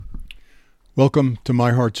Welcome to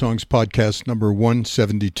My Heart Songs podcast number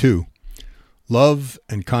 172, Love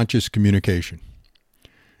and Conscious Communication.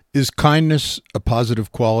 Is kindness a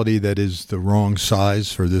positive quality that is the wrong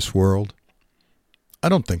size for this world? I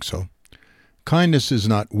don't think so. Kindness is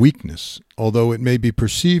not weakness, although it may be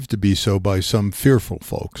perceived to be so by some fearful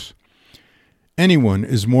folks. Anyone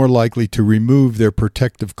is more likely to remove their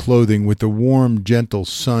protective clothing with the warm, gentle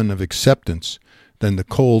sun of acceptance than the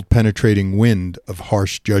cold, penetrating wind of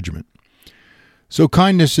harsh judgment. So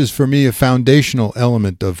kindness is for me a foundational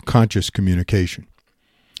element of conscious communication.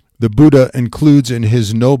 The Buddha includes in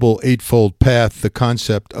his noble eightfold path the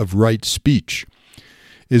concept of right speech.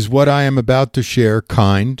 Is what I am about to share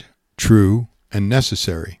kind, true, and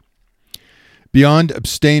necessary? Beyond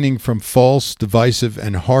abstaining from false, divisive,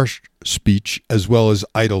 and harsh speech as well as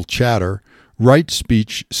idle chatter, right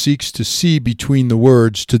speech seeks to see between the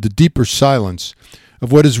words to the deeper silence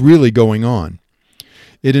of what is really going on.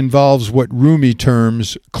 It involves what Rumi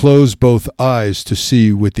terms close both eyes to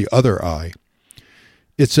see with the other eye.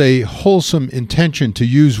 It's a wholesome intention to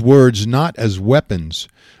use words not as weapons,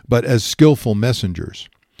 but as skillful messengers.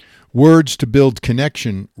 Words to build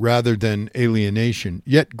connection rather than alienation,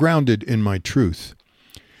 yet grounded in my truth.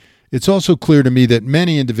 It's also clear to me that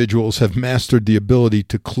many individuals have mastered the ability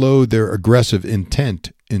to clothe their aggressive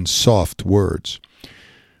intent in soft words.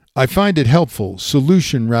 I find it helpful,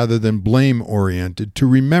 solution rather than blame-oriented, to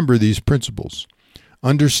remember these principles,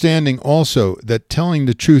 understanding also that telling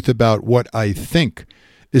the truth about what I think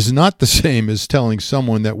is not the same as telling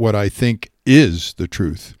someone that what I think is the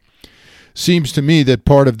truth. Seems to me that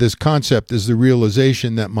part of this concept is the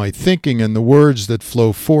realization that my thinking and the words that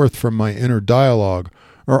flow forth from my inner dialogue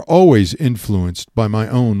are always influenced by my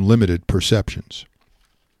own limited perceptions.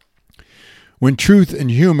 When truth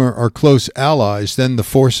and humor are close allies, then the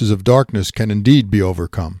forces of darkness can indeed be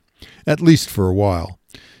overcome, at least for a while.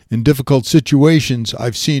 In difficult situations,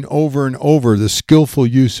 I've seen over and over the skillful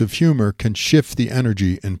use of humor can shift the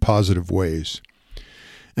energy in positive ways.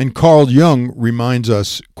 And Carl Jung reminds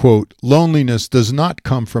us, quote, loneliness does not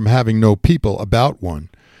come from having no people about one,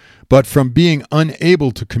 but from being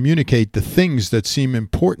unable to communicate the things that seem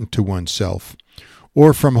important to oneself,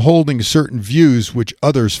 or from holding certain views which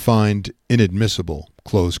others find inadmissible,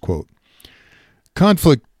 close quote.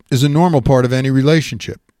 Conflict is a normal part of any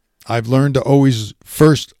relationship. I've learned to always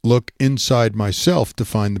first look inside myself to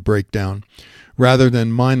find the breakdown, rather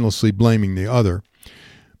than mindlessly blaming the other.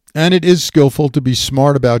 And it is skillful to be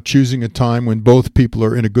smart about choosing a time when both people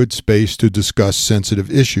are in a good space to discuss sensitive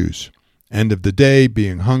issues. End of the day,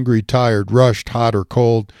 being hungry, tired, rushed, hot, or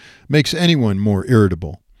cold makes anyone more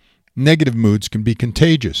irritable. Negative moods can be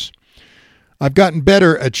contagious. I've gotten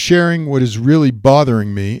better at sharing what is really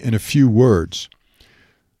bothering me in a few words.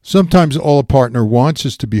 Sometimes all a partner wants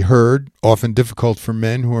is to be heard, often difficult for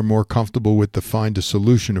men who are more comfortable with the find a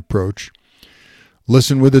solution approach.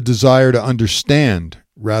 Listen with a desire to understand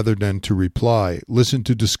rather than to reply. Listen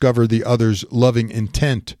to discover the other's loving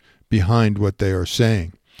intent behind what they are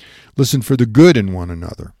saying. Listen for the good in one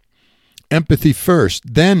another. Empathy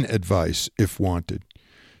first, then advice if wanted.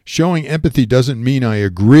 Showing empathy doesn't mean I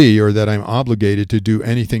agree or that I'm obligated to do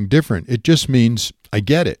anything different. It just means I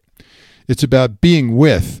get it. It's about being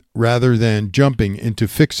with rather than jumping into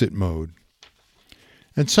fix-it mode.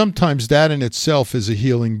 And sometimes that in itself is a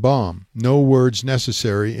healing balm. No words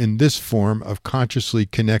necessary in this form of consciously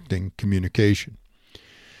connecting communication.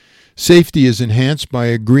 Safety is enhanced by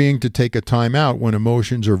agreeing to take a time out when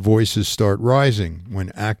emotions or voices start rising,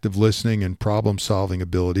 when active listening and problem-solving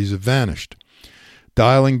abilities have vanished.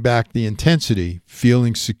 Dialing back the intensity,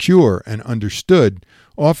 feeling secure and understood,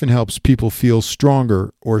 often helps people feel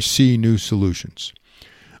stronger or see new solutions.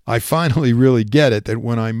 I finally really get it that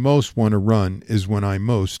when I most want to run is when I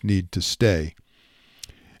most need to stay.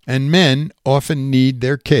 And men often need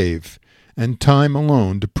their cave and time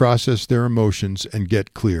alone to process their emotions and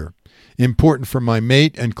get clear. Important for my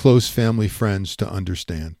mate and close family friends to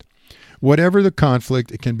understand. Whatever the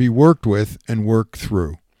conflict, it can be worked with and worked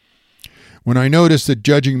through. When I notice that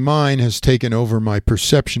judging mine has taken over my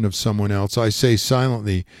perception of someone else, I say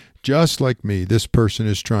silently, just like me, this person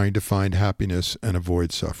is trying to find happiness and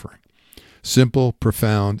avoid suffering. Simple,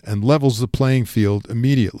 profound, and levels the playing field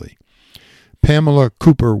immediately. Pamela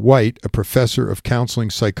Cooper White, a professor of counseling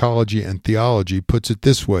psychology and theology, puts it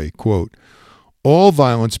this way, quote, all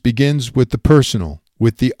violence begins with the personal,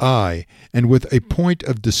 with the I, and with a point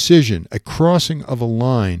of decision, a crossing of a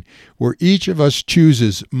line, where each of us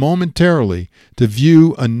chooses momentarily to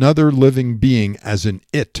view another living being as an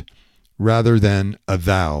it, rather than a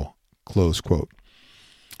thou, close quote.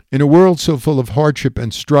 In a world so full of hardship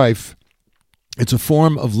and strife, It's a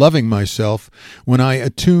form of loving myself when I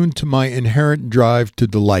attune to my inherent drive to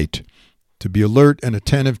delight, to be alert and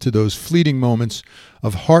attentive to those fleeting moments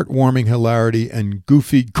of heartwarming hilarity and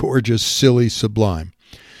goofy, gorgeous, silly sublime.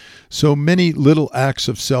 So many little acts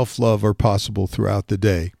of self-love are possible throughout the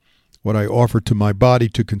day. What I offer to my body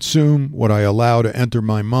to consume, what I allow to enter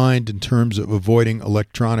my mind in terms of avoiding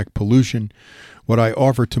electronic pollution, what I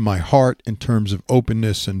offer to my heart in terms of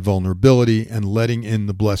openness and vulnerability and letting in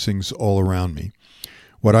the blessings all around me,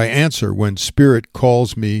 what I answer when spirit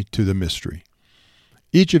calls me to the mystery.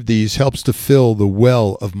 Each of these helps to fill the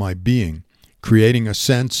well of my being, creating a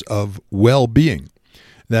sense of well-being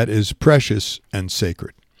that is precious and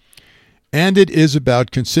sacred. And it is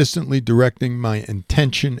about consistently directing my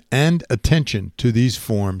intention and attention to these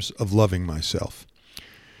forms of loving myself.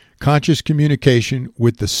 Conscious communication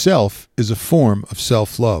with the self is a form of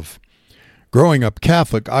self-love. Growing up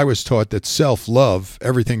Catholic, I was taught that self-love,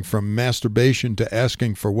 everything from masturbation to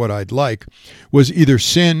asking for what I'd like, was either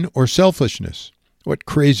sin or selfishness. What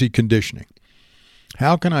crazy conditioning.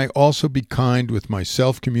 How can I also be kind with my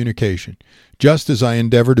self-communication, just as I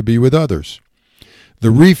endeavor to be with others? The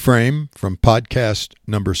Reframe from podcast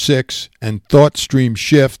number 6 and Thought Stream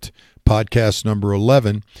Shift, podcast number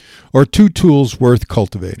 11, are two tools worth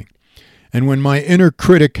cultivating. And when my inner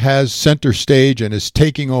critic has center stage and is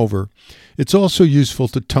taking over, it's also useful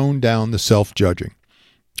to tone down the self-judging.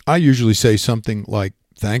 I usually say something like,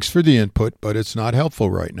 "Thanks for the input, but it's not helpful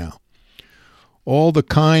right now." All the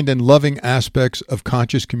kind and loving aspects of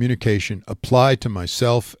conscious communication apply to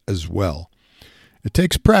myself as well. It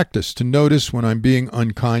takes practice to notice when I'm being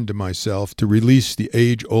unkind to myself, to release the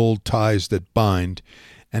age-old ties that bind,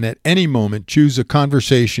 and at any moment choose a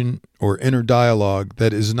conversation or inner dialogue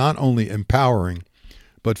that is not only empowering,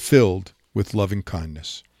 but filled with loving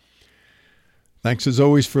kindness. Thanks as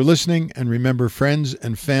always for listening, and remember, friends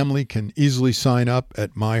and family can easily sign up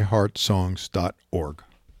at myheartsongs.org.